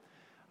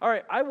All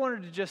right, I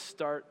wanted to just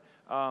start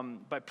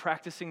by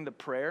practicing the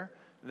prayer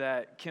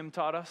that Kim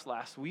taught us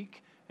last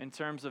week in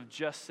terms of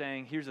just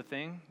saying, here's the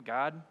thing,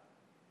 God,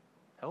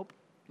 help,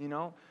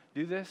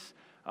 do this.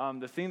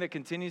 The thing that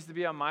continues to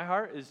be on my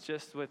heart is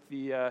just with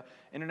the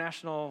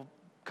international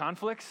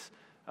conflicts.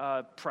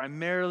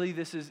 Primarily,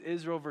 this is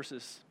Israel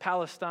versus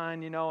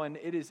Palestine, and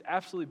it is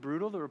absolutely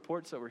brutal, the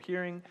reports that we're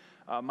hearing.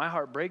 My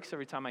heart breaks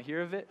every time I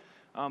hear of it.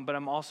 But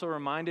I'm also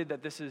reminded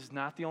that this is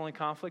not the only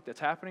conflict that's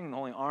happening, the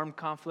only armed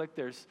conflict.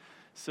 There's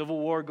civil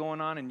war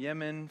going on in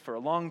Yemen for a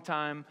long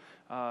time,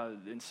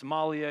 in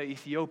Somalia,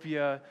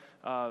 Ethiopia,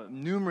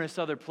 numerous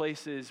other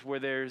places where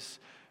there's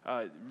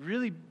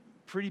really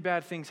pretty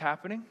bad things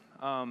happening.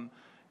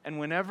 And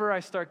whenever I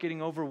start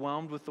getting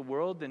overwhelmed with the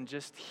world and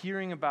just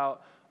hearing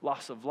about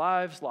loss of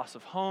lives, loss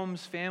of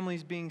homes,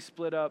 families being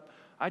split up,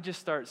 I just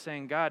start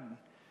saying, God,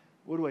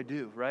 what do I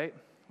do, right?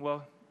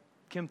 Well,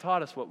 Kim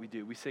taught us what we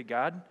do. We say,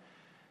 God,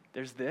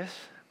 there's this,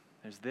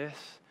 there's this,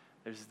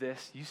 there's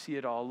this. You see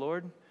it all,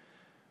 Lord.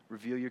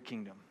 Reveal your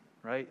kingdom,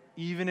 right?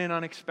 Even in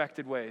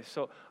unexpected ways.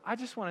 So I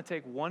just want to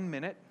take 1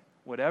 minute,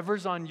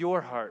 whatever's on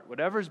your heart,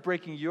 whatever's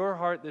breaking your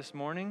heart this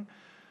morning,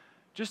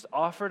 just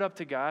offer it up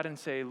to God and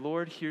say,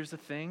 Lord, here's the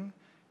thing.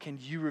 Can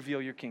you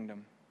reveal your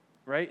kingdom?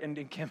 Right? And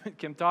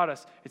Kim taught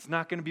us, it's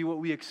not going to be what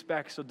we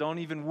expect, so don't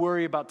even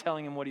worry about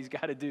telling him what he's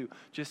got to do.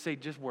 Just say,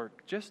 just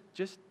work. Just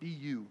be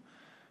you.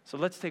 So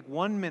let's take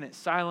 1 minute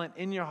silent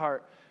in your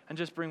heart and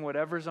just bring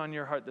whatever's on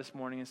your heart this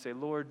morning and say,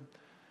 Lord,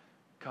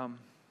 come,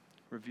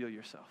 reveal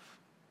yourself.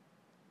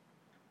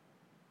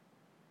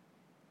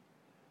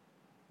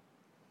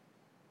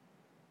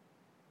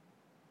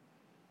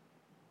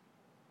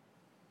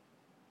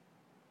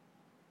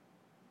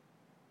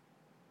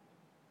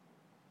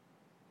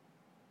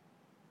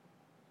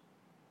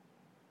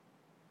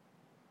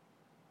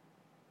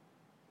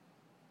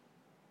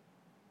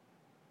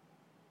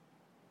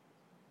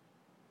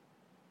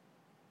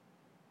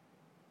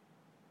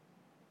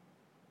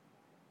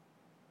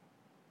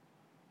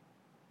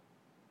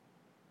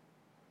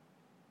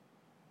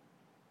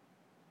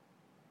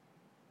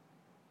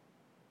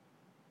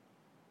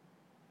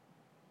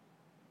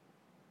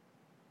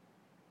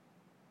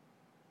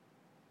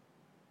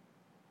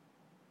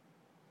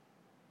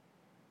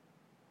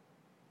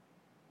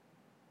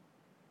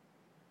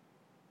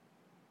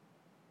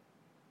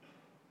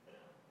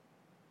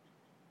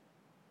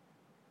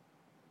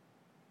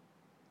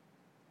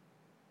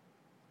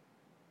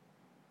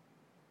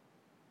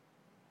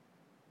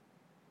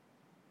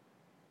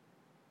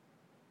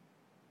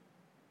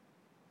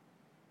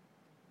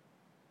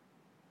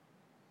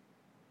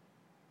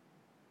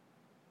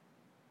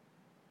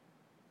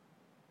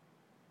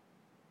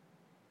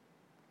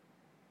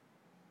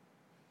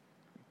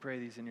 Pray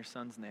these in your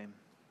Son's name.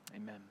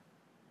 Amen.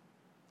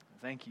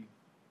 Thank you.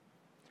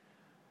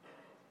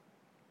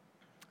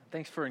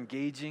 Thanks for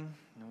engaging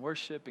in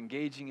worship,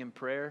 engaging in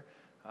prayer.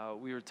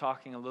 We were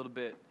talking a little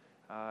bit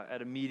at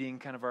a meeting,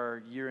 kind of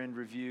our year-end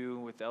review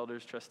with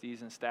elders,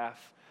 trustees, and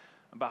staff,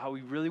 about how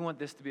we really want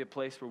this to be a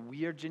place where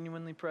we are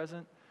genuinely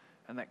present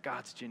and that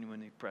God's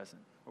genuinely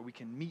present, where we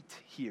can meet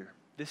here,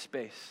 this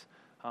space.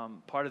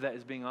 Part of that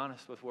is being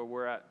honest with where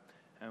we're at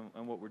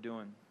and what we're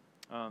doing.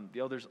 The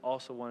elders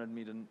also wanted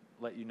me to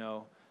let you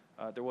know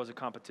there was a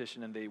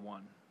competition and they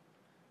won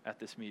at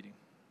this meeting.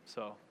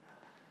 So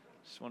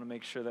just want to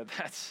make sure that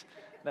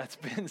that's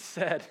been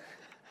said.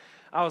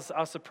 I was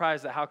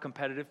surprised at how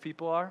competitive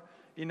people are.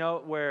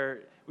 Where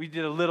we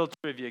did a little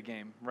trivia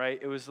game, right?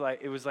 It was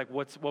like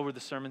what were the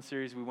sermon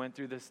series we went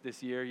through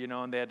this year,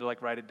 and they had to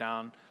write it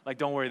down.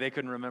 Don't worry, they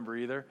couldn't remember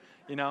either,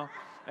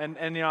 And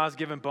I was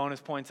giving bonus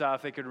points out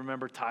if they could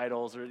remember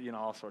titles or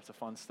all sorts of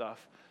fun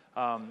stuff.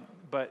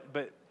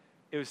 But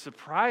it was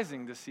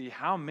surprising to see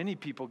how many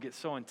people get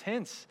so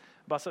intense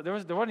about stuff. There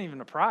wasn't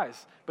even a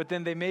prize. But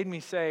then they made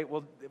me say,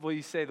 well, will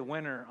you say the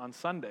winner on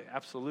Sunday?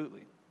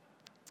 Absolutely.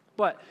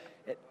 But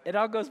it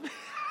all goes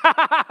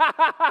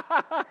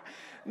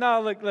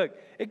No, look.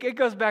 It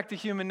goes back to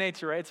human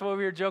nature, right? It's what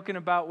we were joking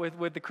about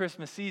with the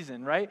Christmas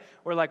season, right?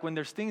 Where when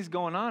there's things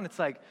going on, it's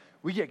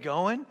we get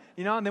going,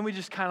 and then we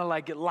just kind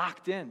of get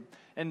locked in.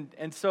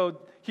 And so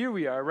here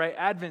we are, right?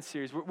 Advent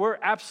series. We're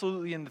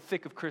absolutely in the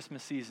thick of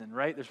Christmas season,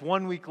 right? There's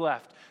 1 week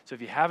left. So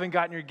if you haven't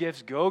gotten your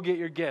gifts, go get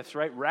your gifts,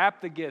 right?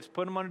 Wrap the gifts,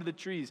 put them under the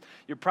trees.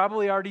 You're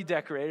probably already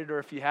decorated, or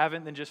if you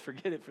haven't, then just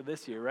forget it for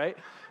this year, right?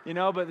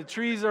 But the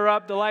trees are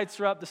up, the lights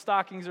are up, the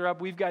stockings are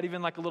up. We've got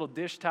even a little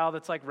dish towel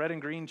that's red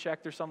and green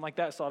checked or something like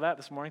that. Saw that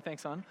this morning.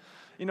 Thanks, hon.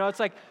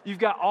 It's you've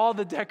got all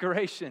the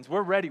decorations.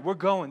 We're ready. We're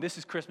going. This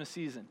is Christmas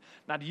season.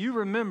 Now, do you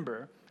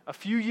remember a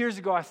few years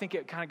ago, I think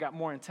it kind of got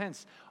more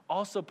intense.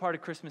 Also part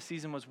of Christmas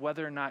season was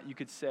whether or not you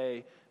could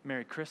say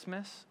Merry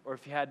Christmas or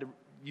if you had to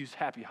use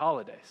Happy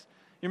Holidays.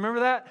 You remember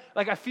that?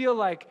 I feel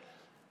I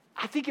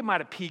think it might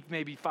have peaked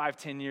maybe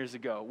 5-10 years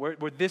ago where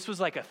this was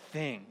a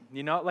thing,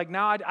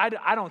 Now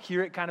I don't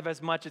hear it kind of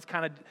as much. It's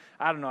kind of,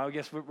 I don't know, I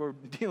guess we're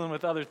dealing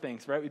with other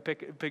things, right? We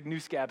pick new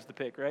scabs to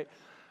pick, right?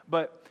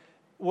 But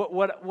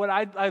what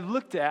I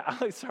looked at,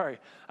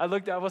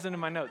 I wasn't in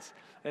my notes.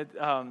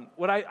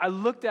 I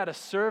looked at a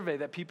survey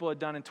that people had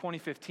done in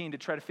 2015 to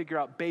try to figure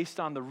out, based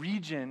on the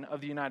region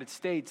of the United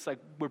States, like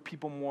where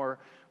people more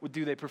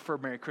do they prefer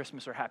Merry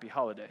Christmas or Happy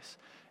Holidays.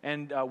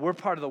 And we're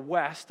part of the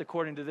West,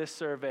 according to this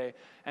survey,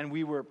 and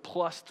we were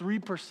plus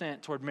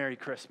 3% toward Merry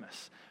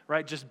Christmas,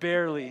 right? Just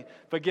barely,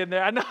 but getting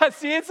there. I know,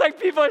 see, it's like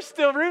people are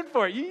still rooting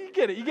for it. You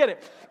get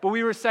it. But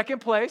we were second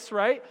place,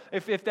 right?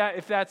 If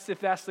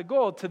that's the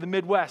goal, to the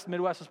Midwest.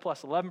 Midwest was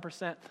plus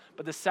 11%,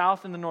 but the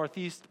South and the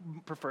Northeast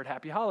preferred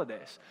Happy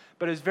Holidays.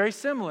 But it was very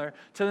similar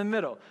to the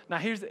middle. Now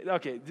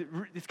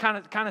it's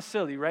kind of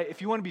silly, right?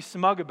 If you want to be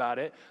smug about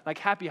it, like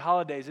Happy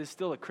Holidays is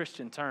still a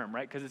Christian term,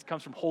 right? Because it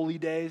comes from holy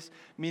days,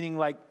 meaning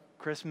like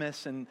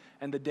Christmas and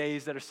the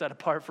days that are set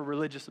apart for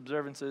religious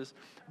observances.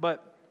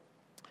 But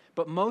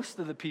most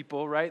of the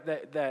people, right,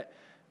 that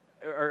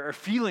are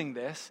feeling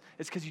this,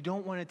 is because you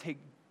don't want to take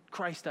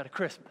Christ out of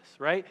Christmas,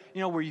 right?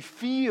 You know, where you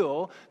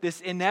feel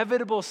this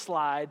inevitable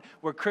slide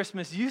where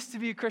Christmas used to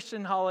be a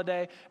Christian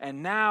holiday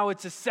and now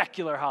it's a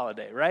secular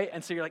holiday, right?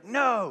 And so you're like,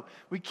 no,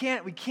 we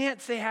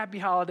can't say Happy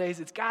Holidays.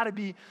 It's got to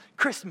be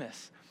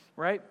Christmas,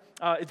 right?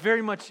 It's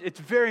very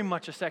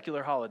much a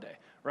secular holiday,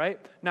 right?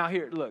 Now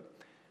here, look.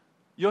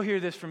 You'll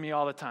hear this from me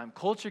all the time.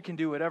 Culture can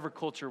do whatever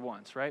culture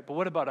wants, right? But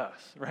what about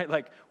us, right?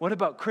 Like, what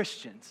about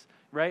Christians,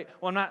 right?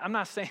 Well, I'm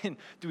not saying,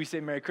 do we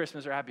say Merry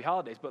Christmas or Happy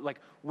Holidays, but like,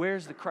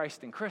 where's the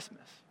Christ in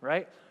Christmas,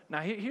 right?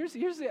 Now, here's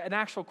an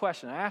actual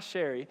question. I asked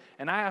Sherry,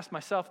 and I asked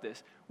myself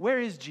this. Where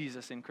is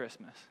Jesus in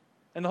Christmas?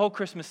 In the whole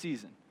Christmas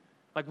season?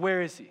 Like,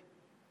 where is he?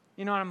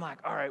 You know, and I'm like,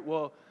 all right,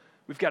 well,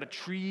 we've got a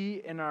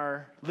tree in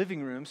our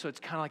living room, so it's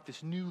kind of like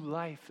this new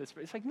life.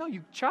 It's like, no,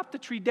 you chop the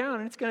tree down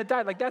and it's going to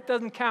die. Like, that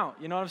doesn't count.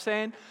 You know what I'm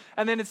saying?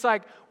 And then it's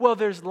like, well,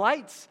 there's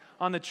lights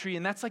on the tree,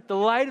 and that's like the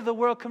light of the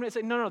world coming in. It's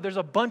like, no, there's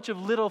a bunch of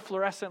little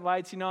fluorescent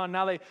lights, you know, and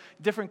now they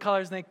different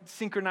colors, and they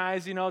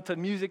synchronize, you know, to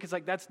music. It's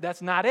like,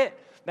 that's not it.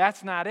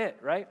 That's not it,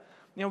 right?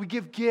 You know, we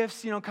give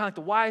gifts, you know, kind of like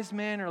the wise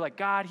men, or like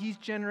God, he's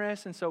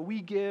generous, and so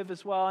we give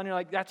as well. And you're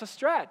like, that's a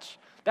stretch.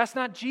 That's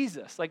not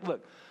Jesus. Like,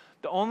 look.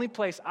 The only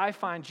place I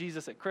find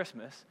Jesus at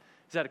Christmas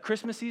is at a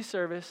Christmas Eve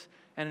service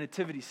and a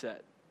nativity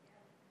set.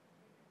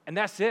 And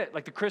that's it.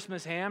 Like the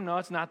Christmas ham, no,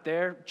 it's not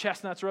there.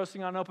 Chestnuts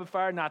roasting on open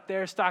fire, not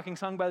there. Stockings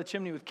hung by the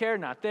chimney with care,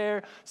 not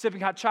there. Sipping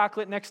hot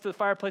chocolate next to the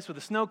fireplace with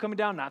the snow coming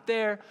down, not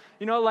there.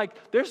 You know,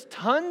 like there's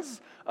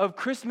tons of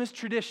Christmas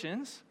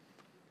traditions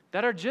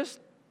that are just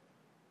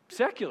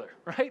secular,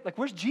 right? Like,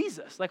 where's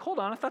Jesus? Like, hold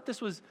on, I thought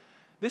this was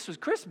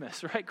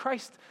Christmas, right?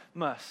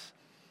 Christmas.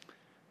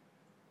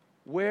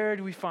 Where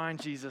do we find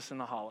Jesus in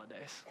the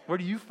holidays? Where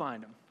do you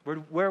find him?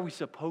 Where are we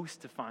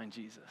supposed to find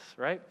Jesus,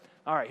 right?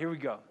 All right, here we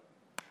go.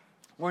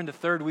 We're in the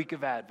third week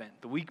of Advent,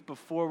 the week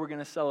before we're going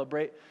to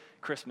celebrate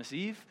Christmas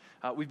Eve.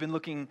 We've been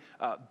looking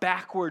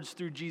backwards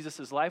through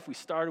Jesus' life. We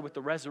started with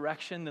the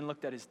resurrection, then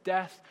looked at his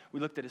death.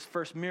 We looked at his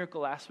first miracle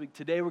last week.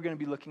 Today we're going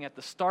to be looking at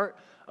the start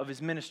of his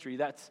ministry.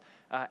 That's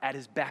at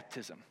his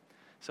baptism.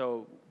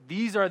 So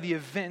these are the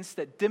events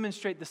that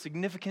demonstrate the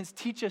significance,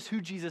 teach us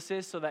who Jesus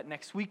is, so that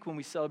next week when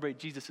we celebrate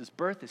Jesus'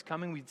 birth, his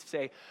coming, we'd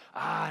say,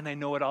 and I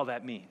know what all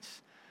that means.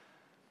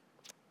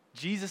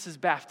 Jesus'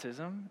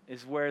 baptism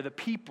is where the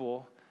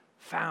people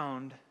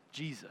found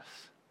Jesus,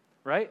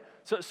 right?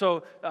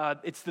 So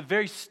it's the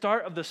very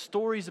start of the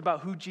stories about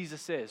who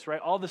Jesus is,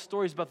 right? All the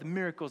stories about the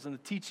miracles and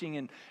the teaching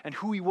and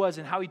who he was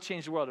and how he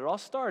changed the world. It all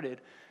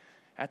started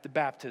at the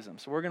baptism.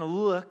 So we're going to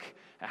look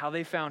at how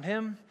they found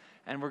him,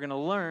 and we're going to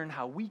learn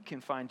how we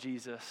can find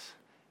Jesus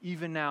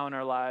even now in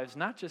our lives,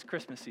 not just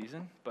Christmas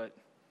season, but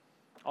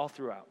all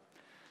throughout.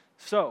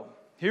 So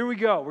here we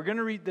go. We're going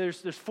to read,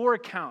 there's 4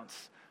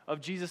 accounts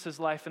of Jesus'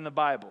 life in the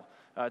Bible.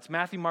 It's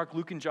Matthew, Mark,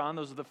 Luke, and John.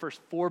 Those are the first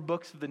 4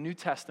 books of the New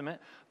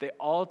Testament. They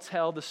all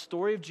tell the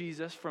story of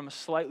Jesus from a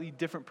slightly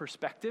different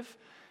perspective.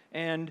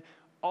 And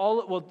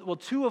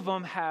 2 of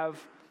them have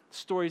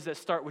stories that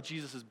start with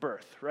Jesus'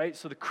 birth, right?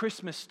 So the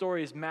Christmas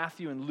story is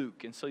Matthew and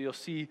Luke. And so you'll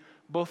see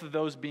both of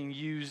those being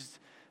used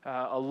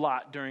a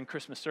lot during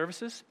Christmas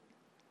services.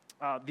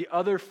 The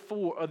other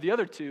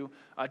 2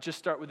 just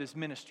start with his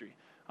ministry.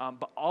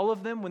 But all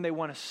of them, when they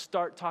want to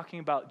start talking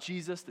about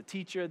Jesus, the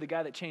teacher, the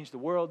guy that changed the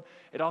world,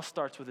 it all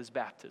starts with his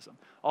baptism.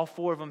 All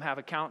 4 of them have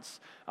accounts.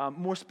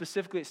 More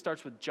specifically, it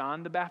starts with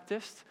John the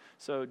Baptist.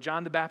 So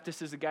John the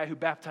Baptist is the guy who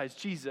baptized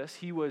Jesus.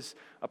 He was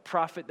a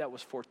prophet that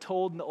was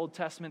foretold in the Old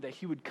Testament that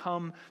he would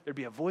come. There'd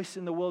be a voice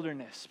in the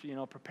wilderness,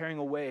 preparing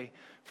a way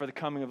for the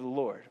coming of the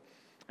Lord.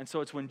 And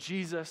so it's when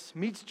Jesus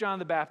meets John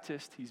the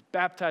Baptist, he's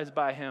baptized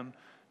by him,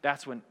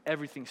 that's when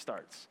everything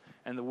starts,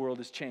 and the world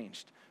is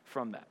changed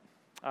from that.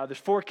 There's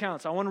 4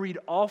 accounts. I want to read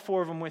all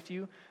 4 of them with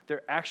you.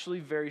 They're actually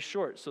very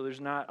short, so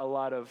there's not a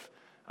lot of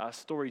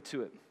story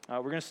to it.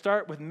 We're going to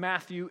start with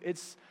Matthew.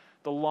 It's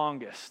the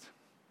longest.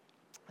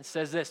 It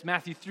says this,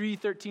 Matthew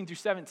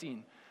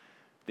 3:13-17.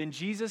 Then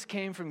Jesus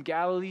came from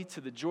Galilee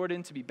to the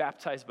Jordan to be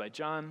baptized by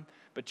John,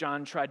 but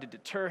John tried to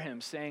deter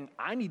him, saying,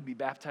 I need to be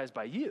baptized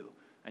by you,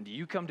 and do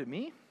you come to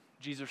me?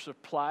 Jesus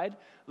replied,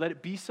 let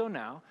it be so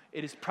now.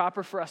 It is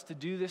proper for us to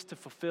do this to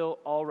fulfill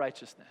all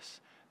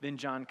righteousness. Then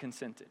John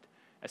consented.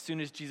 As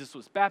soon as Jesus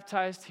was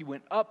baptized, he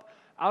went up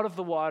out of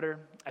the water.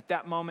 At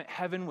that moment,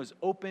 heaven was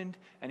opened,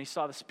 and he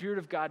saw the Spirit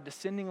of God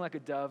descending like a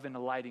dove and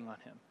alighting on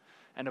him.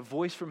 And a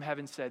voice from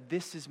heaven said,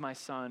 "This is my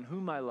Son,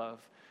 whom I love.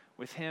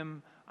 With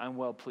him I'm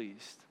well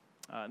pleased."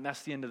 And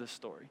that's the end of the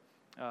story.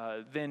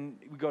 Then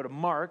we go to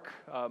Mark.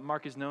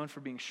 Mark is known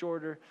for being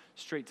shorter,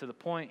 straight to the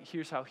point.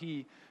 Here's how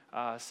he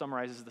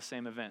summarizes the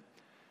same event.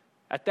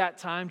 At that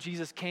time,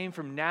 Jesus came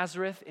from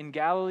Nazareth in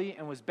Galilee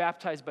and was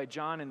baptized by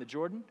John in the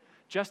Jordan.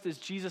 Just as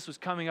Jesus was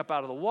coming up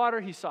out of the water,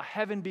 he saw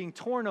heaven being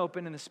torn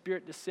open and the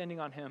Spirit descending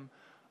on him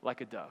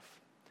like a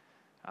dove.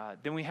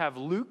 Then we have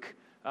Luke.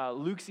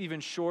 Luke's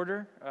even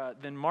shorter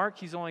than Mark.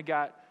 He's only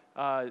got,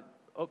 I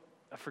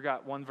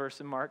forgot one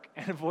verse in Mark.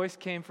 "And a voice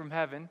came from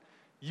heaven,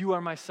 'You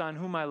are my Son,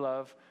 whom I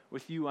love.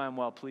 With you I am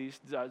well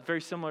pleased.'"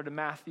 Very similar to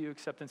Matthew,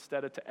 except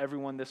instead of to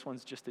everyone, this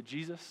one's just to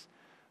Jesus.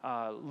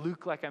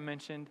 Luke, like I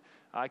mentioned,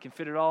 I can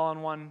fit it all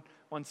on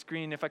one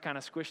screen if I kind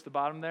of squish the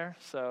bottom there.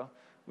 So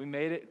we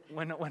made it.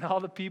 When all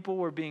the people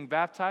were being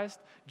baptized,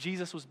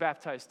 Jesus was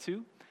baptized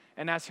too.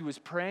 And as he was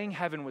praying,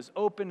 heaven was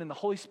opened, and the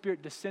Holy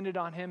Spirit descended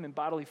on him in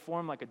bodily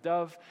form like a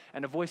dove.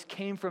 And a voice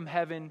came from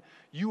heaven,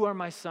 "You are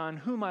my Son,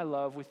 whom I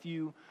love. With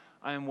you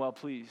I am well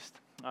pleased."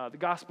 The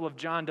Gospel of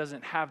John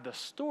doesn't have the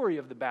story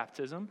of the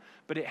baptism,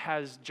 but it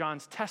has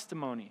John's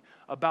testimony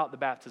about the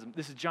baptism.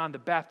 This is John the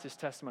Baptist's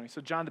testimony.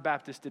 So John the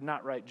Baptist did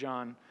not write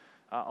John.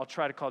 I'll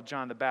try to call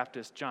John the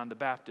Baptist,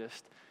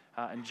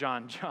 and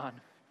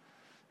John.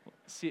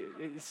 See,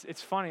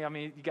 it's funny. I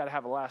mean, you got to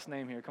have a last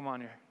name here. Come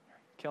on, you're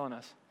killing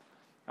us.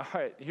 All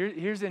right,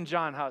 here's in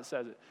John how it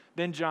says it.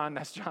 Then John,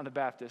 that's John the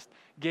Baptist,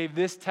 gave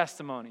this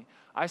testimony.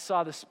 "I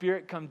saw the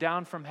Spirit come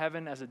down from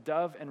heaven as a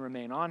dove and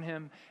remain on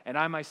him, and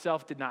I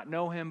myself did not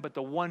know him, but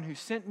the one who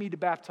sent me to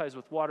baptize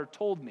with water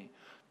told me,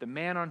 'The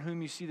man on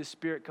whom you see the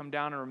Spirit come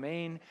down and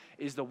remain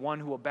is the one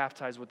who will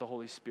baptize with the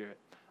Holy Spirit.'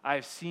 I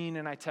have seen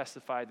and I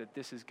testify that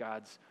this is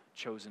God's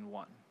chosen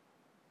one."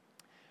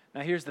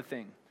 Now here's the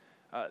thing.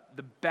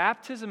 The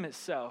baptism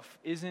itself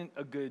isn't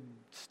a good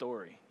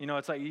story.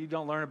 It's like you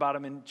don't learn about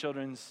them in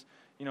children's,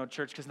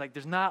 church because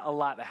there's not a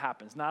lot that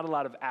happens, not a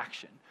lot of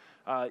action.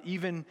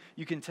 Even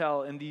you can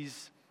tell in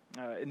these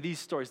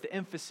stories, the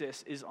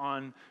emphasis is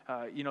on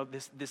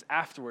this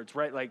afterwards,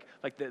 right?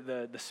 Like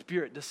the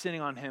Spirit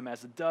descending on him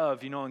as a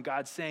dove, and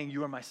God saying,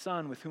 "You are my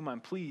Son, with whom I'm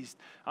pleased."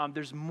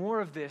 There's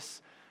more of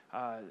this.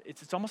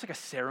 It's almost like a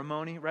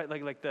ceremony, right?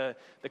 Like the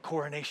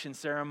coronation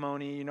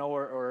ceremony,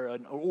 or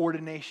an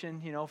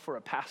ordination, for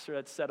a pastor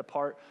that's set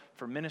apart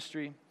for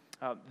ministry.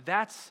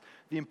 That's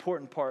the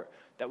important part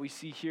that we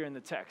see here in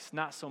the text,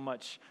 not so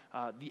much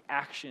the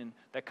action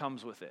that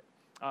comes with it.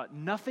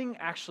 Nothing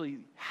actually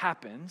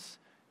happens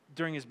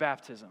during his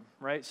baptism,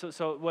 right?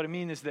 So what I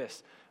mean is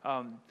this.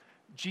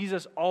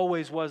 Jesus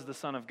always was the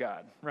Son of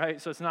God,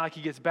 right? So it's not like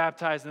he gets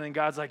baptized and then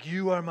God's like,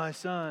 "You are my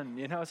Son."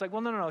 It's like,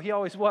 well, no, he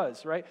always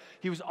was, right?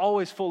 He was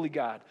always fully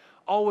God,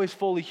 always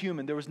fully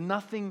human. There was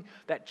nothing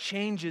that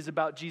changes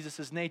about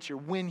Jesus' nature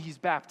when he's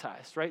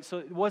baptized, right? So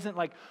it wasn't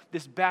like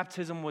this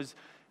baptism was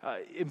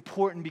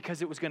important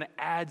because it was going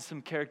to add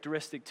some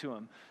characteristic to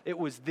him.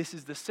 This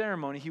is the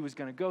ceremony he was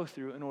going to go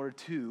through in order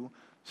to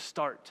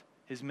start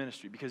his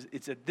ministry, because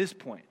it's at this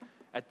point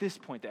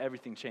that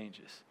everything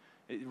changes.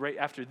 Right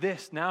after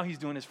this, now he's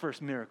doing his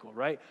first miracle,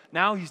 right?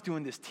 Now he's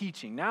doing this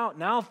teaching.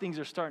 Now things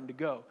are starting to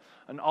go,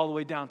 and all the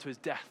way down to his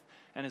death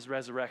and his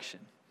resurrection.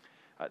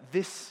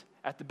 This,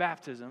 at the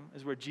baptism,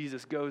 is where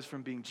Jesus goes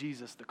from being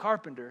Jesus the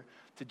carpenter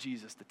to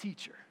Jesus the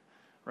teacher,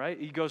 right?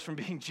 He goes from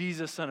being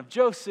Jesus, son of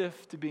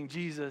Joseph, to being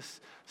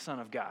Jesus, son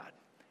of God.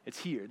 It's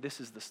here. This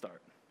is the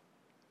start.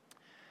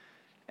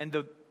 And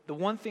the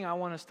one thing I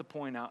want us to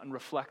point out and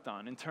reflect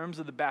on in terms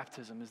of the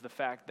baptism is the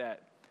fact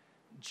that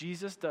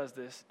Jesus does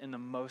this in the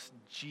most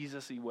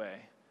Jesus-y way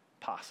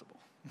possible.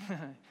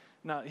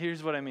 Now,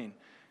 here's what I mean.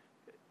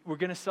 We're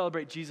going to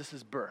celebrate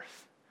Jesus'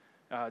 birth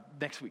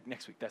next week.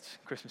 That's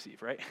Christmas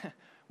Eve, right?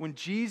 When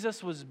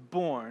Jesus was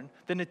born,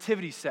 the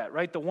nativity set,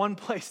 right? The one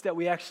place that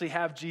we actually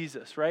have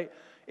Jesus, right?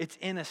 It's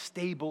in a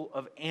stable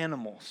of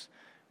animals,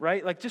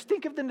 right? Like, just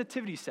think of the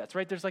nativity sets,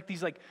 right? There's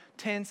these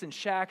tents and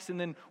shacks, and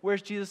then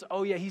where's Jesus?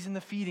 Oh yeah, he's in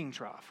the feeding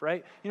trough,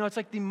 right? It's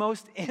like the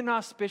most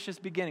inauspicious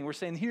beginning. We're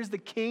saying, here's the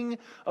King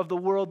of the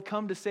world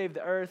come to save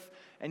the earth,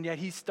 and yet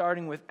he's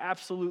starting with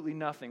absolutely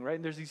nothing, right?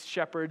 And there's these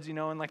shepherds, in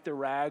their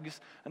rags,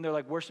 and they're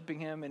worshiping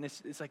him, and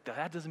it's like,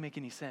 that doesn't make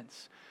any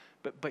sense.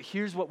 But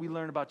here's what we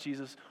learn about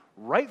Jesus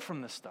right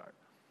from the start.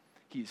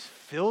 He's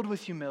filled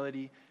with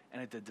humility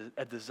and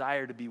a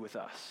desire to be with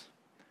us.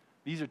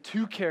 These are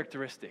two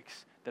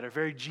characteristics that are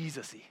very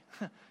Jesus-y.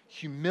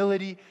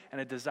 Humility and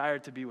a desire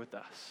to be with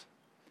us.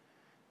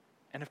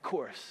 And of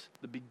course,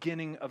 the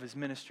beginning of his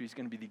ministry is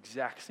going to be the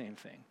exact same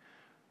thing.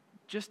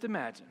 Just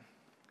imagine,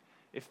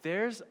 if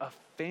there's a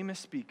famous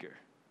speaker,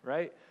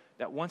 right,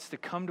 that wants to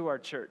come to our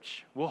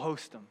church, we'll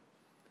host them.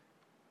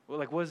 Well,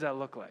 what does that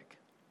look like?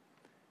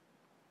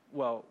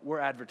 Well, we're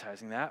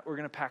advertising that. We're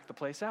going to pack the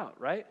place out,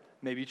 right?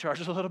 Maybe you charge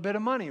a little bit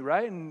of money,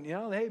 right? And,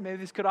 hey, maybe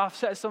this could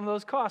offset some of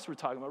those costs we're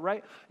talking about,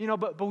 right?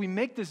 But we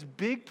make this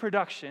big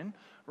production,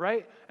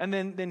 right? And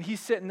then he's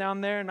sitting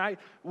down there, and I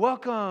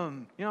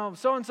welcome,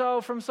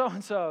 so-and-so from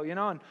so-and-so,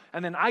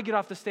 and then I get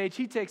off the stage,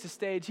 he takes the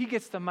stage, he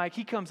gets the mic,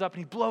 he comes up, and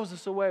he blows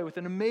us away with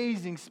an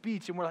amazing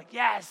speech, and we're like,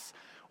 yes,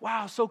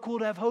 wow, so cool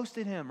to have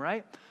hosted him,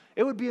 right?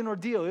 It would be an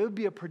ordeal. It would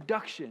be a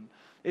production.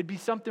 It'd be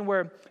something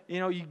where,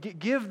 you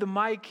give the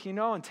mic,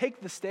 and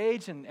take the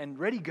stage and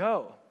ready,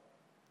 go.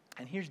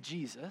 And here's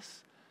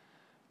Jesus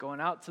going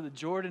out to the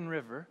Jordan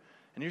River,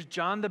 and here's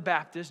John the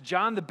Baptist.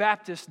 John the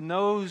Baptist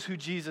knows who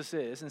Jesus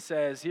is and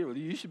says, here,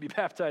 you should be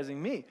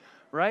baptizing me,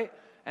 right?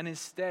 And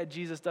instead,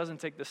 Jesus doesn't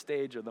take the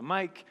stage or the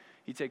mic.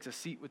 He takes a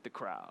seat with the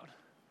crowd,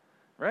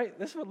 right?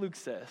 That's what Luke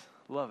says.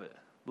 Love it.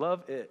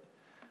 Love it.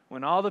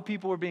 When all the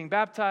people were being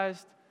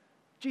baptized,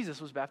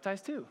 Jesus was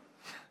baptized too.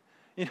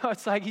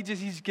 It's like he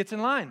just gets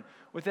in line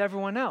with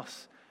everyone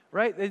else,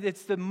 right?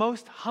 It's the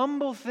most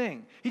humble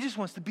thing. He just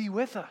wants to be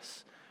with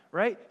us,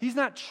 right? He's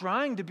not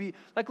trying to be,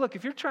 like, look,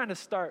 if you're trying to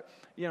start,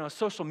 a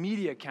social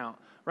media account,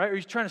 right? Or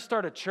you're trying to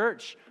start a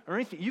church or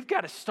anything, you've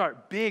got to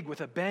start big with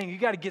a bang. You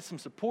got to get some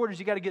supporters.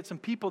 You got to get some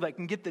people that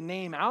can get the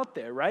name out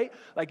there, right?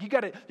 Like you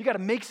got to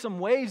make some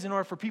waves in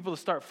order for people to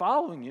start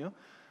following you.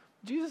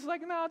 Jesus is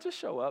like, no, just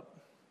show up.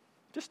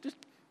 Just,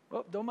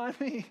 don't mind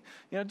me.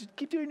 Just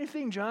keep doing your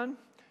thing, John.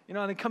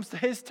 And it comes to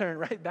his turn,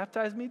 right?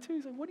 Baptize me too.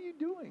 He's like, what are you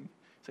doing?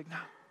 He's like, no,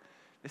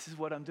 this is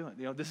what I'm doing.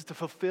 This is to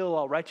fulfill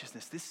all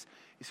righteousness. This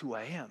is who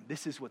I am.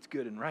 This is what's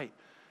good and right.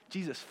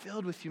 Jesus,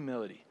 filled with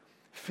humility,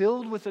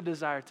 filled with a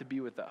desire to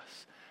be with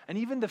us. And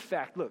even the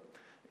fact, look,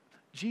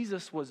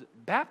 Jesus was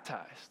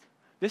baptized.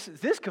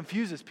 This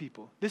confuses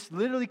people. This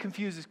literally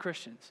confuses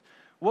Christians.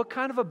 What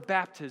kind of a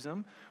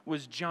baptism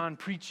was John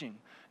preaching?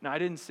 Now, I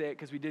didn't say it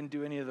because we didn't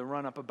do any of the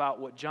run-up about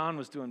what John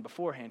was doing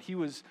beforehand. He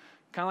was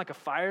kind of like a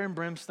fire and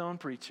brimstone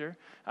preacher.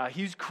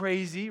 He was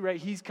crazy, right?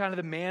 He's kind of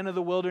the man of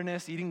the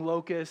wilderness, eating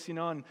locusts,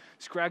 and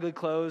scraggly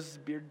clothes,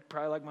 beard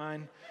probably like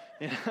mine,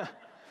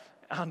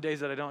 on days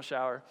that I don't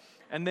shower.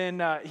 And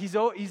then he's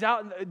out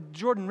in the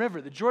Jordan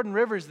River. The Jordan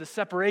River is the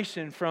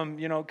separation from,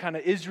 kind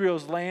of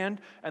Israel's land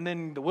and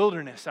then the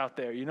wilderness out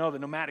there, the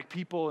nomadic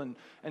people.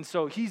 And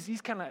so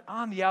he's kind of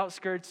on the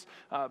outskirts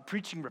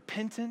preaching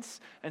repentance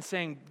and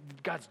saying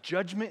God's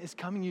judgment is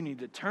coming. You need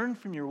to turn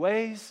from your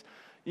ways,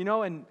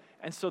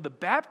 And so the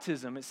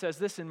baptism, it says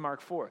this in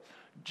Mark 4.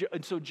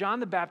 And so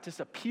John the Baptist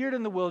appeared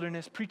in the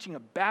wilderness preaching a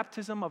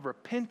baptism of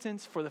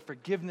repentance for the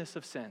forgiveness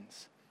of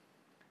sins.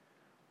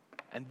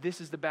 And this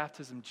is the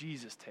baptism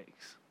Jesus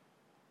takes.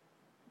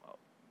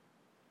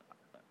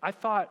 I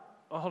thought,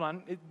 hold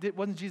on,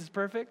 wasn't Jesus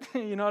perfect?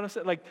 You know what I'm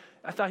saying? Like,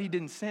 I thought he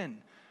didn't sin.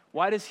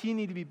 Why does he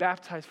need to be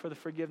baptized for the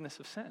forgiveness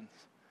of sins?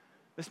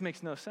 This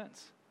makes no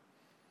sense.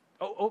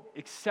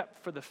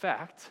 Except for the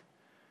fact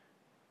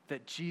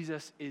that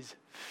Jesus is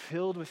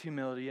filled with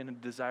humility and a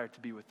desire to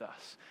be with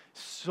us.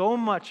 So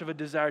much of a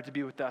desire to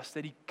be with us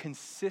that he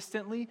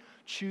consistently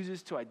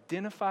chooses to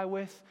identify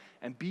with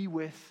and be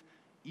with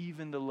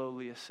even the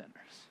lowliest sinners.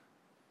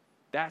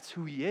 That's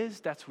who he is.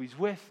 That's who he's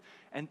with.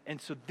 And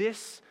so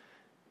this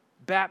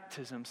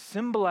baptism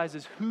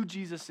symbolizes who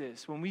Jesus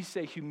is. When we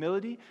say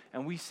humility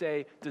and we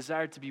say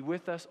desire to be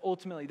with us,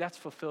 ultimately that's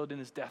fulfilled in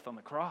his death on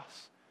the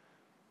cross.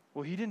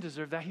 Well, he didn't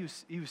deserve that. He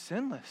was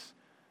sinless.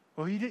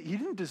 Well, he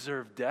didn't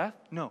deserve death.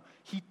 No,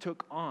 he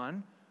took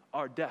on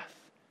our death.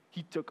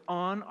 He took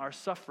on our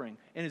suffering.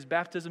 In his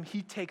baptism,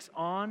 he takes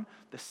on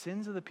the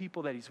sins of the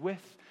people that he's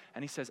with,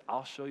 and he says,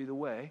 I'll show you the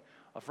way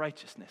of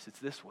righteousness. It's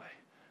this way,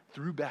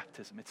 through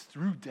baptism. It's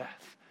through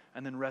death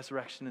and then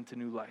resurrection into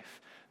new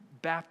life.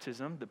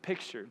 Baptism, the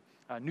picture,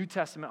 New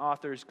Testament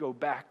authors go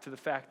back to the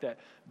fact that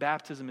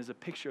baptism is a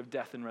picture of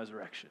death and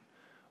resurrection.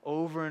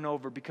 Over and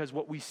over, because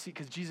what we see,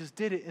 because Jesus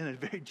did it in a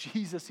very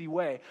Jesus-y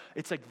way.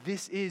 It's like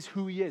this is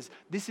who he is.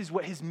 This is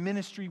what his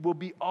ministry will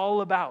be all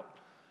about.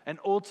 And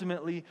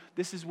ultimately,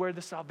 this is where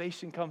the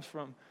salvation comes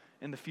from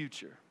in the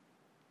future.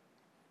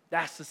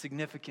 That's the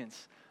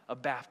significance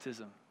of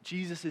baptism.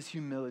 Jesus'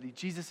 humility,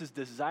 Jesus'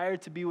 desire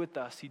to be with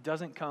us. He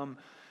doesn't come,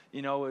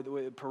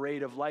 with a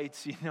parade of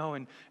lights,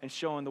 and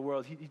showing the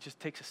world. He just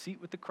takes a seat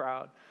with the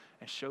crowd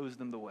and shows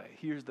them the way.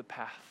 Here's the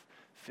path.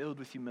 Filled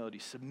with humility,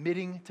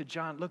 submitting to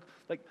John. Look,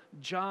 like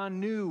John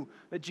knew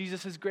that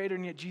Jesus is greater,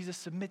 and yet Jesus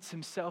submits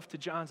himself to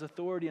John's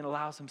authority and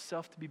allows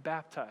himself to be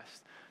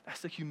baptized. That's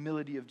the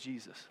humility of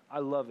Jesus. I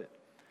love it.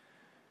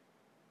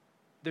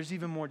 There's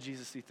even more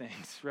Jesus-y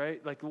things,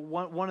 right? Like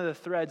one of the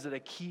threads that I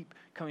keep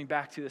coming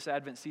back to this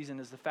Advent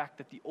season is the fact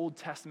that the Old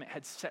Testament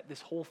had set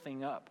this whole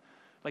thing up.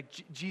 Like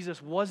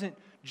Jesus wasn't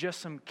just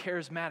some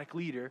charismatic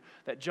leader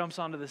that jumps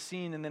onto the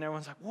scene and then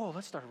everyone's like, whoa,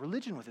 let's start a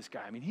religion with this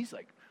guy. I mean, he's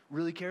like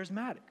really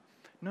charismatic.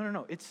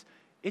 No.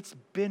 It's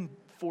been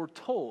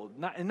foretold,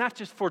 not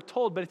just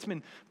foretold, but it's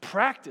been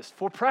practiced,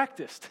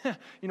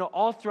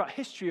 all throughout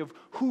history of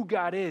who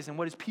God is and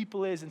what his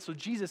people is. And so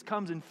Jesus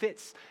comes and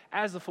fits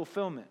as the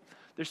fulfillment.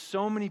 There's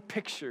so many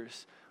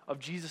pictures of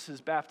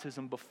Jesus'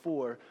 baptism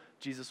before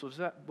Jesus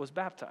was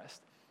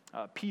baptized.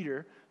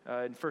 Peter,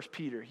 in 1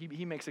 Peter,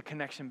 he makes a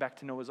connection back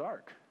to Noah's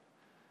Ark.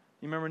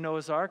 You remember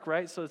Noah's Ark,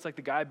 right? So it's like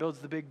the guy builds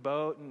the big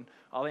boat and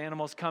all the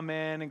animals come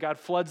in and God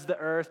floods the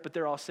earth, but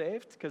they're all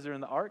saved because they're in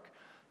the ark.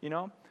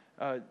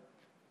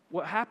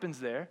 What happens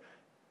there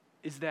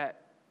is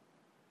that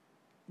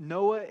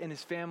Noah and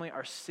his family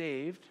are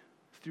saved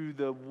through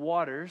the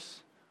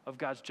waters of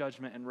God's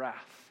judgment and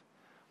wrath.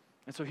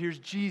 And so here's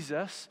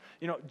Jesus.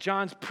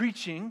 John's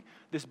preaching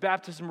this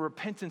baptism of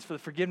repentance for the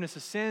forgiveness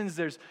of sins.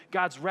 There's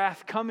God's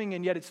wrath coming,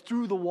 and yet it's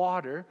through the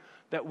water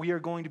that we are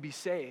going to be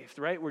saved,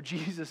 right? Where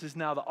Jesus is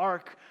now the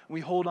ark.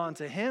 We hold on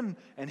to him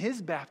and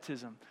his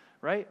baptism,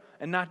 right?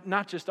 And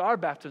not just our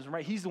baptism,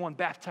 right? He's the one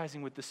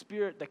baptizing with the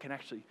Spirit that can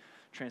actually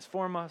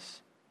transform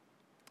us.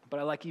 But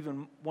I like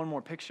even one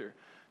more picture.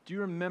 Do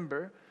you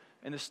remember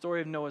in the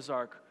story of Noah's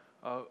Ark,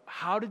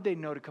 how did they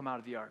know to come out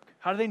of the ark?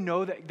 How did they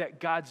know that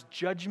God's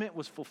judgment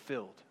was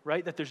fulfilled,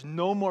 right? That there's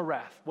no more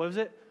wrath. What was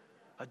it?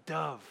 A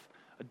dove.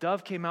 A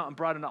dove came out and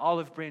brought an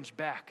olive branch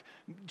back,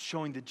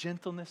 showing the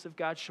gentleness of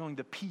God, showing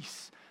the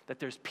peace, that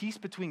there's peace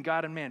between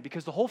God and man.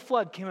 Because the whole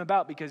flood came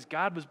about because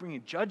God was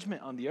bringing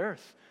judgment on the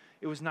earth.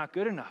 It was not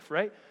good enough,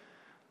 right?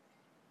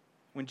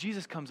 When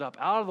Jesus comes up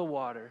out of the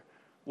water,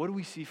 what do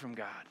we see from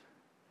God?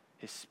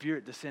 His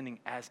Spirit descending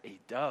as a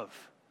dove,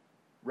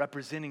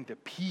 representing the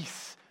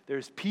peace.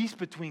 There's peace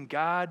between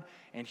God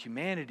and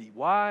humanity.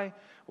 Why?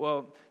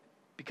 Well,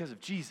 because of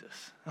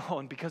Jesus.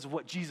 And because of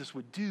what Jesus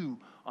would do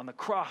on the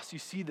cross. You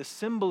see the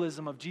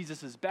symbolism of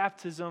Jesus'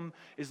 baptism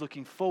is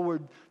looking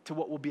forward to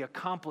what will be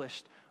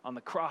accomplished on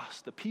the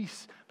cross. The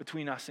peace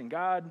between us and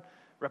God,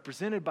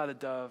 represented by the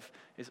dove,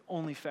 is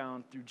only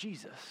found through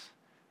Jesus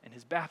and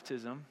his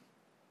baptism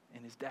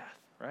and his death,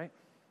 right?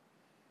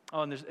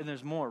 Oh, and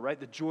there's more, right?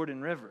 The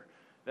Jordan River.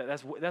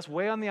 That's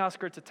way on the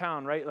outskirts of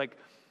town, right? Like,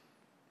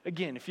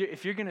 again,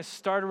 if you're going to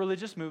start a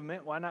religious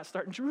movement, why not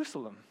start in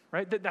Jerusalem,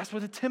 right? That's where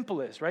the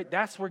temple is, right?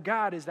 That's where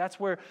God is. That's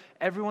where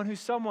everyone who's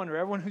someone or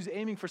everyone who's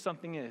aiming for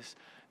something is.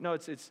 No,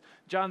 it's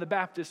John the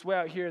Baptist way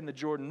out here in the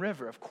Jordan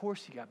River. Of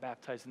course he got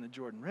baptized in the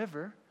Jordan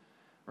River,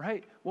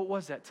 right? What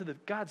was that? To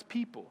God's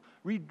people.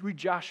 Read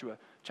Joshua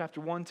chapter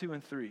 1, 2,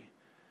 and 3.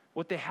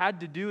 What they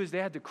had to do is they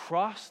had to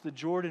cross the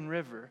Jordan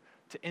River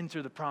to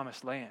enter the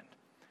promised land,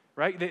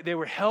 right? They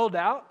were held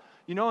out.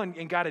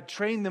 And God had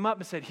trained them up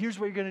and said, here's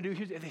what you're going to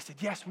do. And they said,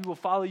 yes, we will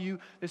follow you.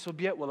 This will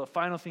be it. Well, the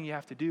final thing you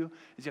have to do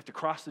is you have to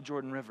cross the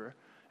Jordan River,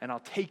 and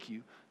I'll take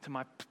you to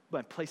my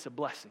place of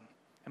blessing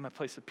and my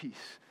place of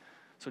peace.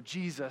 So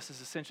Jesus is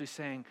essentially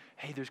saying,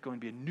 hey, there's going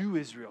to be a new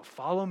Israel.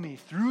 Follow me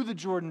through the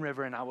Jordan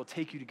River, and I will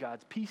take you to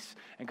God's peace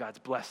and God's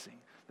blessing.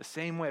 The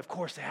same way, of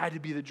course, it had to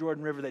be the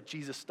Jordan River that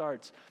Jesus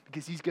starts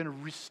because he's going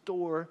to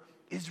restore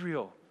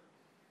Israel.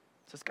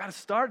 So it's got to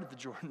start at the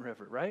Jordan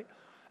River, right?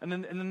 And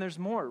then there's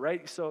more,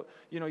 right? So,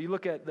 you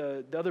look at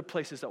the other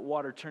places that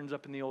water turns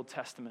up in the Old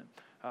Testament.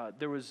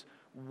 There was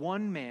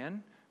one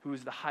man who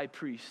was the high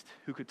priest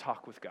who could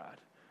talk with God,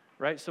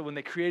 right? So when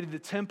they created the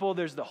temple,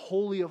 there's the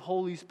Holy of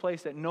Holies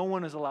place that no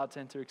one is allowed to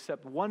enter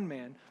except one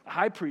man, the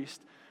high priest,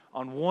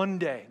 on one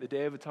day, the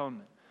Day of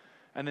Atonement.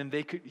 And then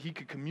he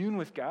could commune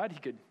with God. He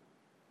could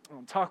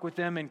talk with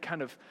them and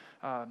kind of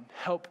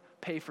help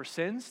pay for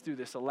sins through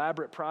this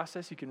elaborate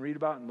process you can read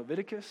about in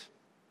Leviticus.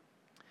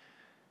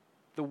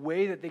 The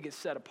way that they get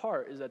set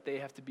apart is that they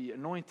have to be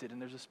anointed,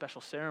 and there's a special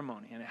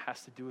ceremony, and it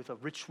has to do with a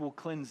ritual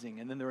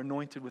cleansing, and then they're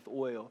anointed with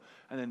oil,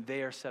 and then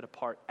they are set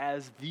apart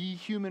as the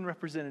human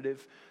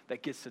representative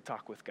that gets to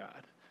talk with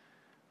God.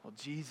 Well,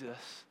 Jesus,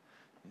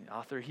 the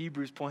author of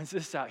Hebrews points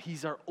this out.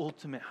 He's our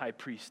ultimate high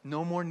priest.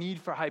 No more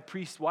need for high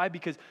priest. Why?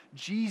 Because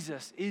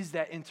Jesus is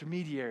that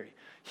intermediary.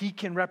 He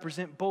can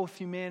represent both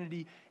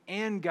humanity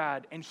and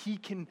God, and he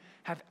can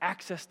have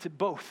access to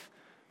both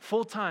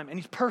full time, and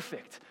he's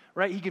perfect.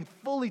 Right? He can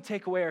fully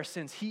take away our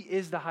sins. He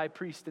is the high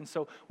priest. And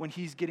so when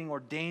he's getting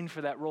ordained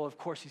for that role, of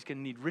course, he's going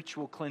to need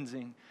ritual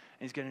cleansing and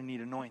he's going to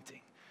need anointing.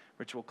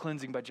 Ritual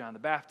cleansing by John the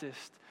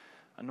Baptist,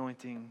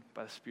 anointing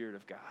by the Spirit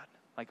of God.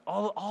 Like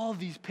all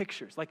these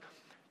pictures, like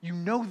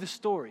the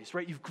stories,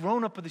 right? You've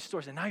grown up with these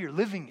stories and now you're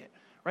living it,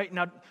 right?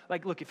 Now,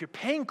 like, look, if you're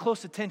paying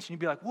close attention, you'd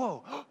be like,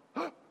 whoa,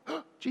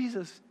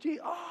 Jesus,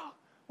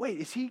 wait,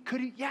 is he,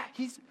 could he? Yeah,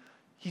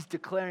 he's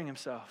declaring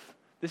himself.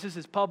 This is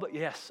his public,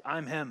 yes,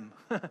 I'm him.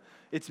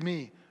 It's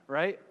me,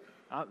 right?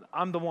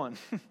 I'm the one.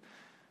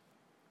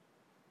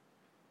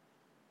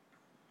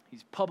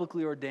 He's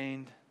publicly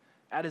ordained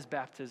at his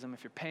baptism.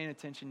 If you're paying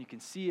attention, you can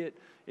see it.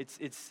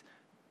 It's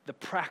the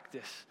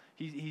practice.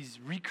 He's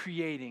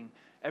recreating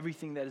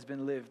everything that has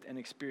been lived and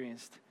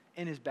experienced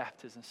in his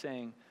baptism,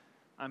 saying,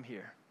 I'm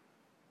here.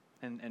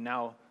 And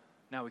now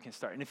we can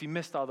start. And if you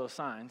missed all those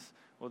signs,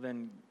 well,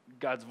 then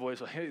God's voice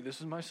will, hey, this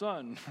is my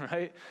son,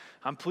 right?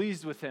 I'm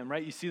pleased with him,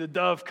 right? You see the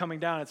dove coming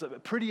down. It's a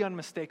pretty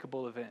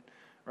unmistakable event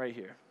right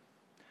here.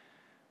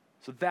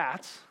 So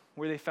that's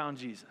where they found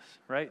Jesus,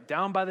 right?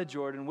 Down by the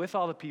Jordan with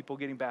all the people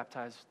getting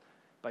baptized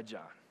by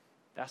John.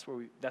 That's where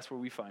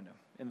we find him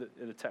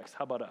in the text.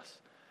 How about us?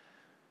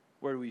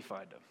 Where do we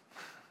find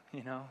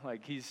him?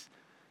 Like he's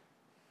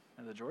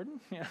in the Jordan?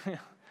 Yeah.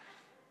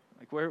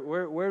 Like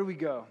where do we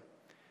go?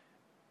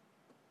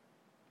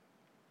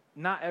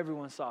 Not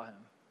everyone saw him,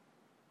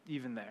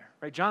 even there,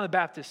 right? John the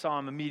Baptist saw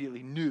him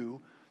immediately, knew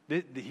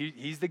that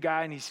he's the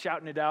guy, and he's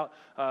shouting it out.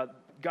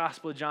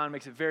 Gospel of John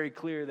makes it very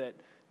clear that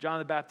John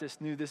the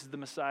Baptist knew this is the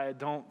Messiah.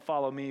 Don't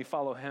follow me,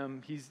 follow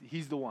him.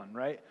 He's the one,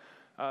 right?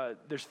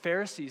 There's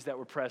Pharisees that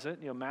were present.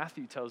 You know,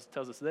 Matthew tells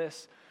us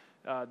this,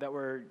 that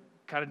were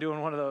kind of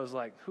doing one of those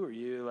like, who are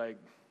you? Like,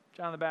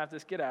 John the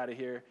Baptist, get out of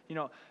here. You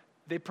know,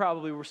 they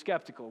probably were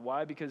skeptical.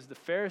 Why? Because the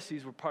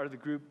Pharisees were part of the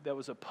group that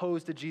was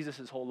opposed to Jesus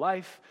his whole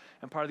life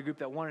and part of the group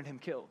that wanted him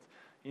killed,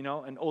 you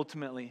know, and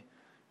ultimately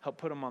helped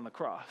put him on the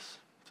cross.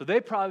 So they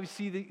probably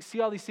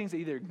see all these things, they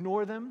either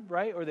ignore them,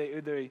 right, or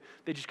they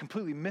just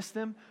completely miss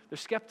them. They're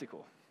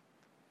skeptical.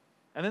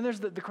 And then there's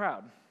the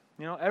crowd,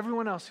 you know,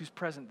 everyone else who's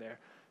present there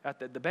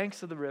at the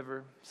banks of the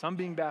river, some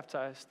being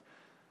baptized,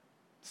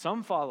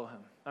 some follow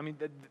him. I mean,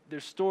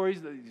 there's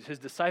stories that his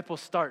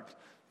disciples start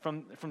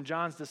from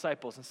John's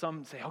disciples, and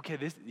some say, okay,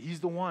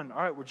 he's the one.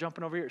 All right, we're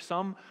jumping over here.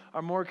 Some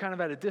are more kind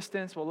of at a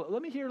distance. Well,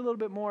 let me hear a little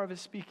bit more of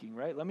his speaking,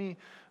 right? Let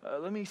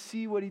me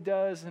see what he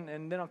does,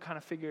 and then I'll kind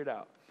of figure it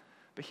out.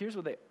 But here's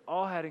what they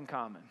all had in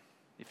common.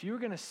 If you were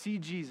going to see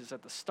Jesus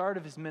at the start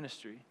of his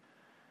ministry,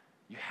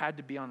 you had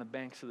to be on the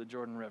banks of the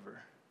Jordan River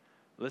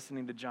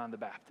listening to John the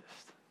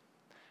Baptist.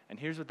 And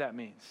here's what that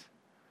means.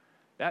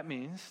 That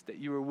means that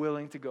you were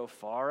willing to go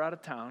far out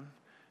of town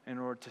in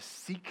order to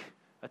seek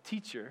a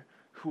teacher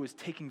who is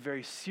taking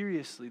very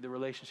seriously the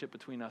relationship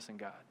between us and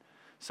God.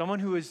 Someone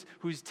who's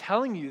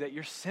telling you that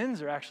your sins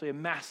are actually a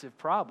massive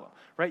problem,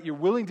 right? You're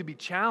willing to be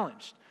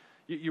challenged.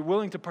 You're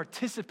willing to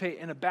participate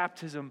in a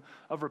baptism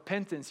of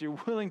repentance. You're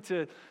willing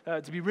to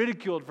be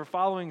ridiculed for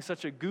following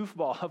such a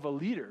goofball of a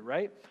leader,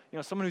 right? You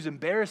know, someone who's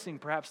embarrassing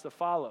perhaps to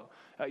follow.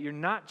 You're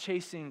not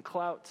chasing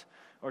clout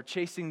or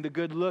chasing the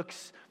good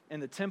looks in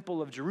the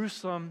temple of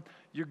Jerusalem.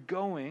 You're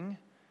going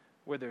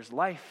where there's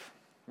life,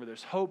 where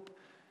there's hope,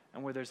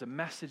 and where there's a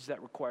message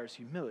that requires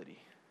humility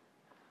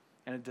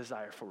and a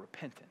desire for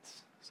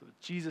repentance. So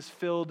Jesus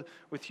filled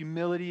with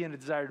humility and a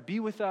desire to be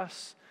with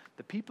us.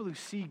 The people who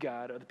see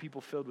God are the people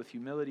filled with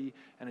humility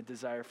and a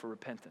desire for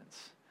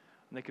repentance.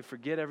 And they could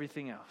forget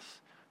everything else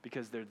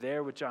because they're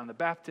there with John the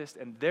Baptist,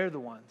 and they're the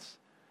ones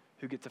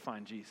who get to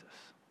find Jesus,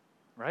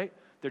 right?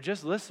 They're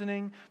just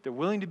listening. They're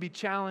willing to be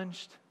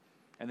challenged.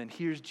 And then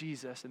here's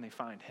Jesus, and they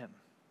find him.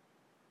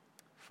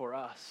 For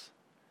us,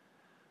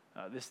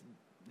 this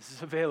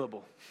is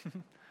available,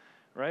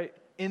 right?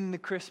 In the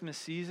Christmas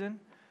season,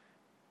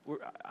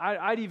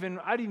 I'd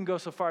even go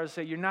so far as to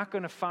say you're not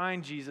going to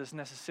find Jesus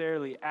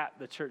necessarily at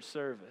the church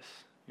service.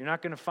 You're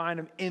not going to find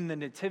him in the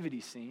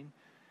nativity scene.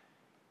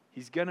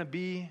 He's going to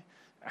be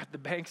at the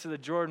banks of the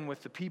Jordan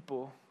with the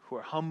people who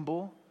are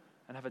humble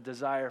and have a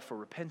desire for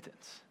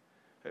repentance.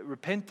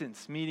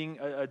 Repentance, meaning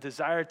a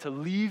desire to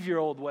leave your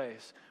old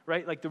ways,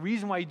 right? Like the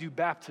reason why you do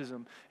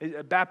baptism,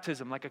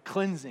 like a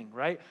cleansing,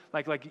 right?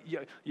 Like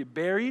you're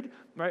buried,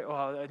 right?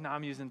 Well, now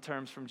I'm using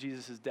terms from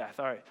Jesus' death.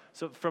 All right,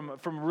 so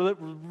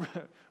from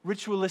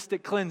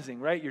ritualistic cleansing,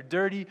 right? You're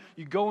dirty,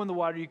 you go in the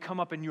water, you come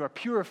up and you are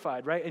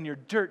purified, right? And your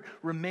dirt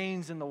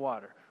remains in the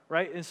water,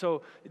 right? And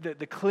so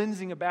the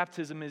cleansing of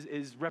baptism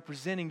is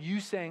representing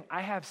you saying,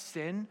 I have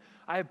sin,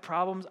 I have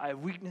problems, I have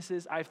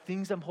weaknesses, I have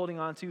things I'm holding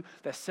on to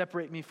that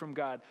separate me from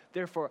God.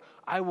 Therefore,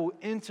 I will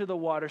enter the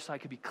water so I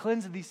can be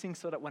cleansed of these things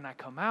so that when I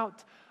come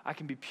out, I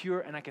can be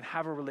pure and I can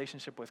have a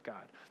relationship with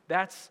God.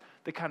 That's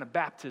the kind of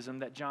baptism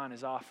that John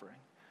is offering.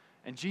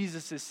 And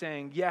Jesus is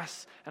saying,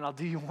 yes, and I'll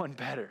do you one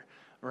better,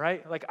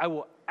 right? Like I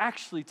will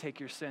actually take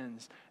your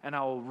sins and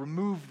I will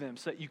remove them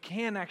so that you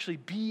can actually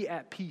be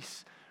at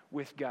peace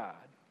with God.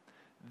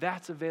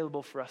 That's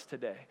available for us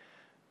today.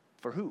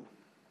 For who?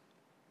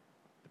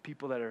 The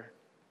people that are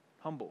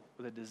humble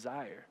with a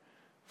desire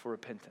for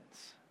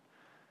repentance.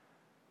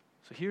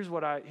 So here's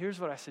what I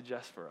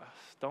suggest for us.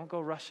 Don't go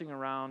rushing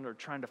around or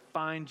trying to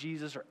find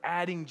Jesus or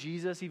adding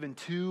Jesus even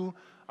to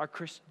our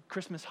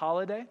Christmas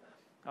holiday.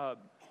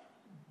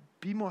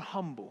 Be more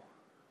humble.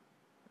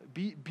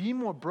 Be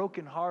more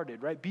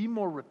brokenhearted, right? Be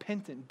more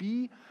repentant.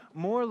 Be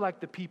more like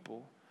the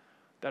people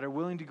that are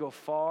willing to go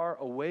far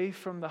away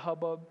from the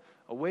hubbub,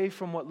 away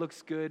from what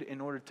looks good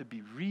in order to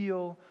be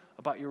real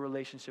about your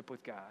relationship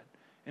with God,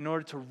 in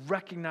order to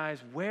recognize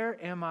where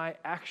am I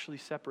actually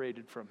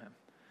separated from him?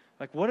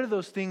 Like what are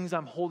those things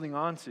I'm holding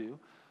on to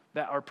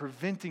that are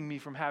preventing me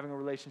from having a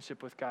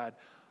relationship with God?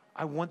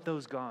 I want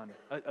those gone.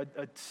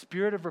 A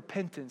spirit of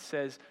repentance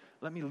says,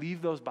 let me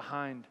leave those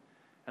behind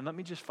and let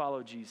me just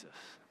follow Jesus.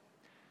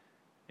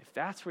 If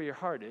that's where your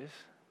heart is,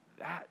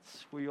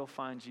 that's where you'll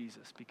find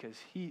Jesus, because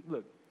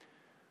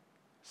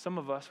some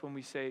of us, when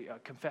we say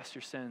confess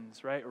your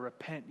sins, right, or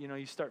repent,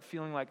 you start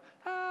feeling like,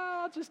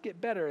 I'll just get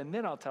better, and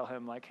then I'll tell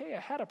him, like, hey, I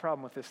had a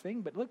problem with this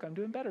thing, but look, I'm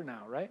doing better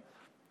now, right?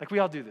 Like we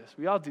all do this.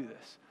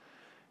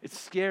 It's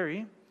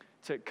scary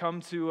to come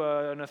to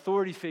an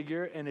authority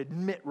figure and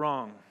admit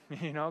wrong,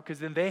 because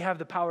then they have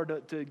the power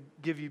to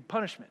give you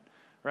punishment,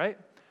 right?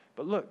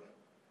 But look,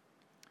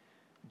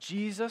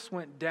 Jesus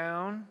went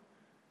down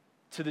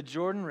to the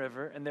Jordan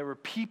River, and there were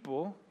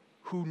people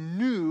who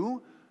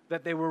knew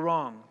that they were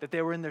wrong, that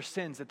they were in their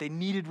sins, that they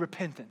needed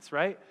repentance,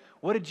 right?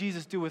 What did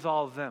Jesus do with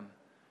all of them?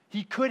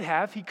 He could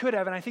have,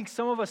 and I think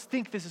some of us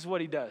think this is what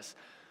he does.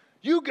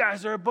 you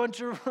guys are a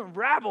bunch of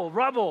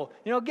rubble,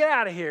 get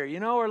out of here,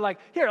 or like,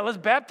 here, let's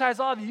baptize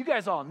all of you. You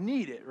guys all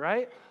need it,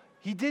 right?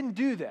 He didn't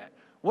do that.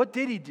 What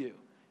did he do?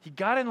 He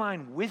got in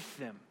line with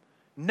them,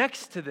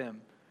 next to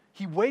them.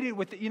 He waited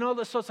with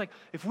it. So it's like,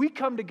 if we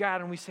come to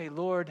God and we say,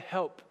 Lord,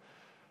 help,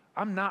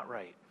 I'm not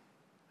right.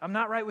 I'm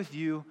not right with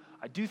you.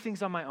 I do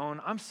things on my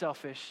own. I'm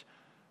selfish.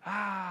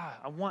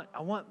 I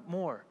want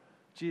more.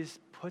 Jesus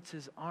puts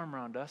his arm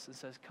around us and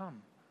says,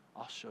 come,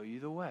 I'll show you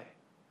the way,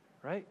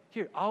 right?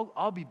 Here,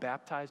 I'll be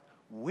baptized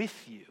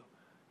with you,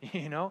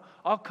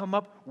 I'll come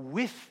up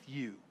with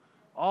you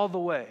all the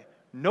way.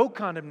 No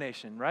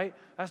condemnation, right?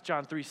 That's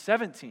John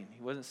 3:17.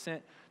 He wasn't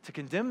sent to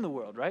condemn the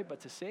world, right? But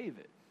to save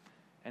it.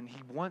 And he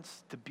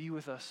wants to be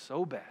with us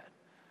so bad,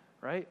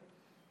 right?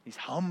 He's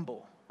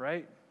humble,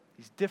 right?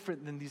 He's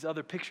different than these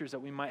other pictures that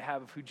we might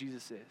have of who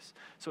Jesus is.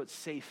 So it's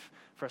safe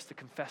for us to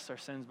confess our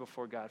sins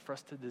before God, for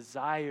us to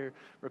desire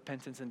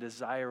repentance and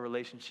desire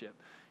relationship.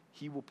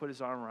 He will put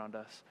his arm around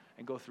us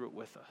and go through it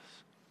with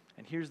us.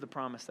 And here's the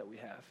promise that we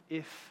have.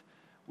 If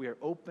we are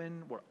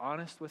open, we're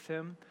honest with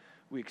him,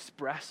 we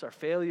express our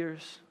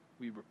failures,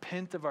 we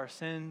repent of our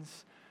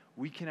sins,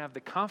 we can have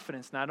the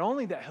confidence not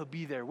only that he'll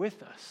be there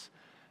with us,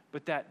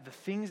 but that the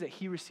things that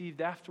he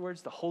received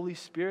afterwards, the Holy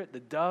Spirit, the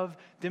dove,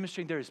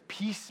 demonstrating there is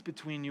peace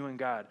between you and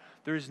God.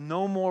 There is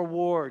no more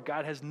war.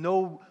 God has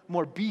no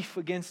more beef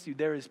against you.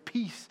 There is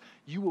peace.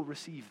 You will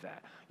receive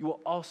that. You will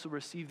also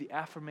receive the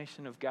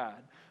affirmation of God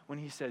when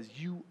he says,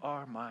 you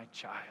are my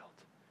child.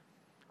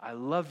 I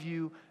love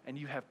you and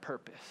you have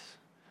purpose.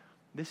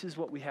 This is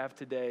what we have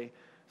today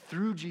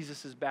through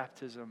Jesus'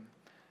 baptism.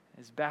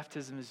 His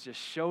baptism is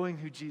just showing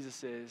who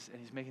Jesus is, and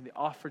he's making the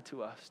offer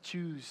to us.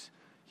 Choose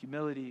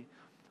humility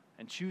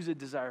and choose a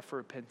desire for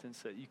repentance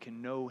so that you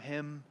can know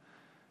him,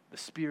 the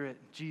Spirit,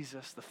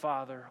 Jesus, the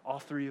Father, all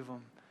three of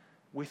them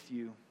with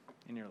you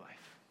in your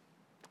life.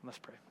 Let's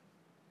pray.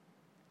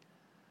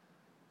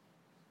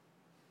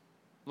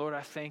 Lord,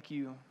 I thank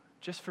you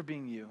just for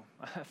being you.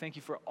 I thank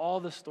you for all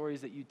the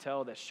stories that you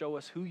tell that show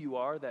us who you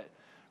are, that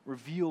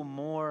reveal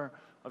more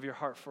of your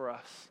heart for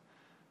us.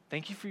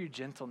 Thank you for your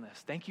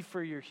gentleness. Thank you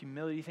for your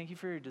humility. Thank you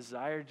for your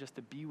desire just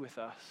to be with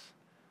us.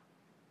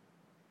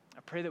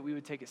 I pray that we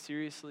would take it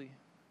seriously.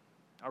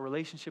 Our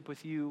relationship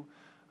with you,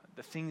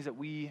 the things that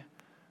we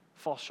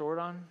fall short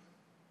on.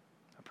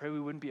 I pray we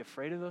wouldn't be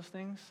afraid of those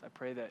things. I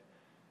pray that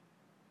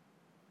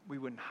we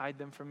wouldn't hide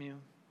them from you.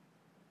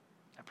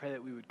 I pray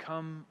that we would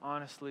come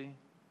honestly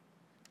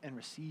and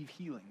receive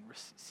healing,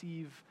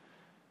 receive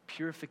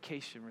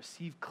purification,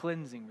 receive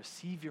cleansing,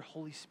 receive your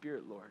Holy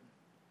Spirit, Lord.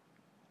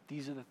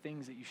 These are the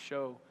things that you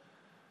show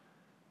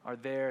are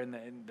there, and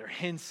they're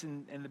hints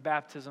in the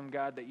baptism,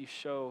 God, that you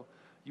show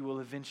you will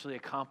eventually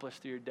accomplish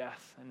through your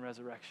death and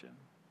resurrection.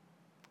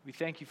 We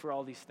thank you for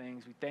all these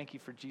things. We thank you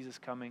for Jesus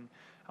coming,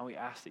 and we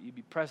ask that you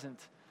be present,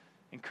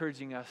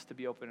 encouraging us to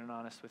be open and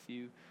honest with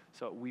you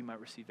so that we might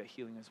receive that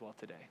healing as well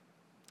today.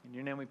 In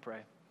your name we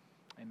pray.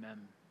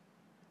 Amen.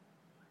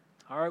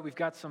 All right, we've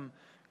got some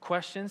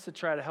questions to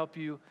try to help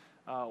you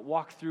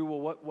walk through,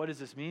 well, what does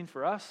this mean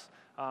for us?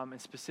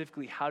 And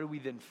specifically, how do we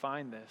then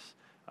find this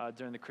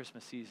during the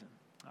Christmas season?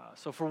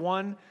 So for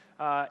one,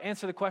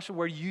 answer the question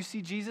where you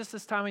see Jesus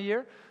this time of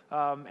year,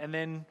 and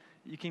then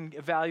you can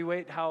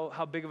evaluate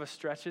how big of a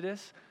stretch it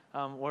is,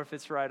 or if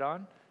it's right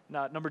on.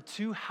 Now, number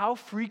two, how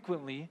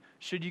frequently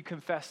should you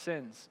confess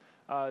sins?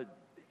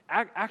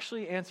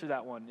 Actually answer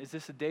that one. Is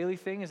this a daily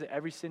thing? Is it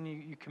every sin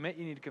you commit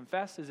you need to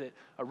confess? Is it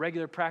a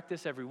regular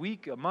practice every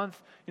week, a month?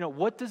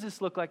 What does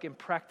this look like in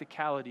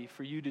practicality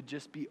for you to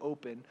just be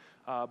open,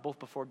 both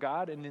before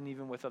God and then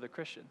even with other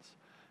Christians?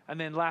 And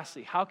then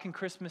lastly, how can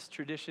Christmas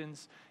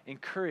traditions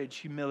encourage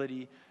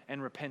humility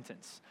and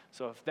repentance?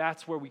 So if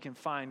that's where we can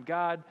find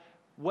God,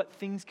 what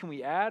things can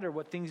we add, or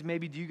what things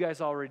maybe do you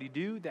guys already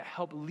do that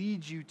help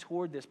lead you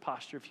toward this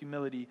posture of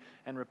humility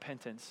and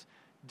repentance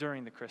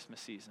during the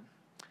Christmas season?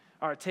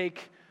 All right,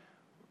 take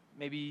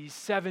maybe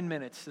 7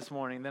 minutes this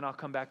morning, then I'll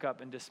come back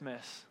up and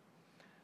dismiss.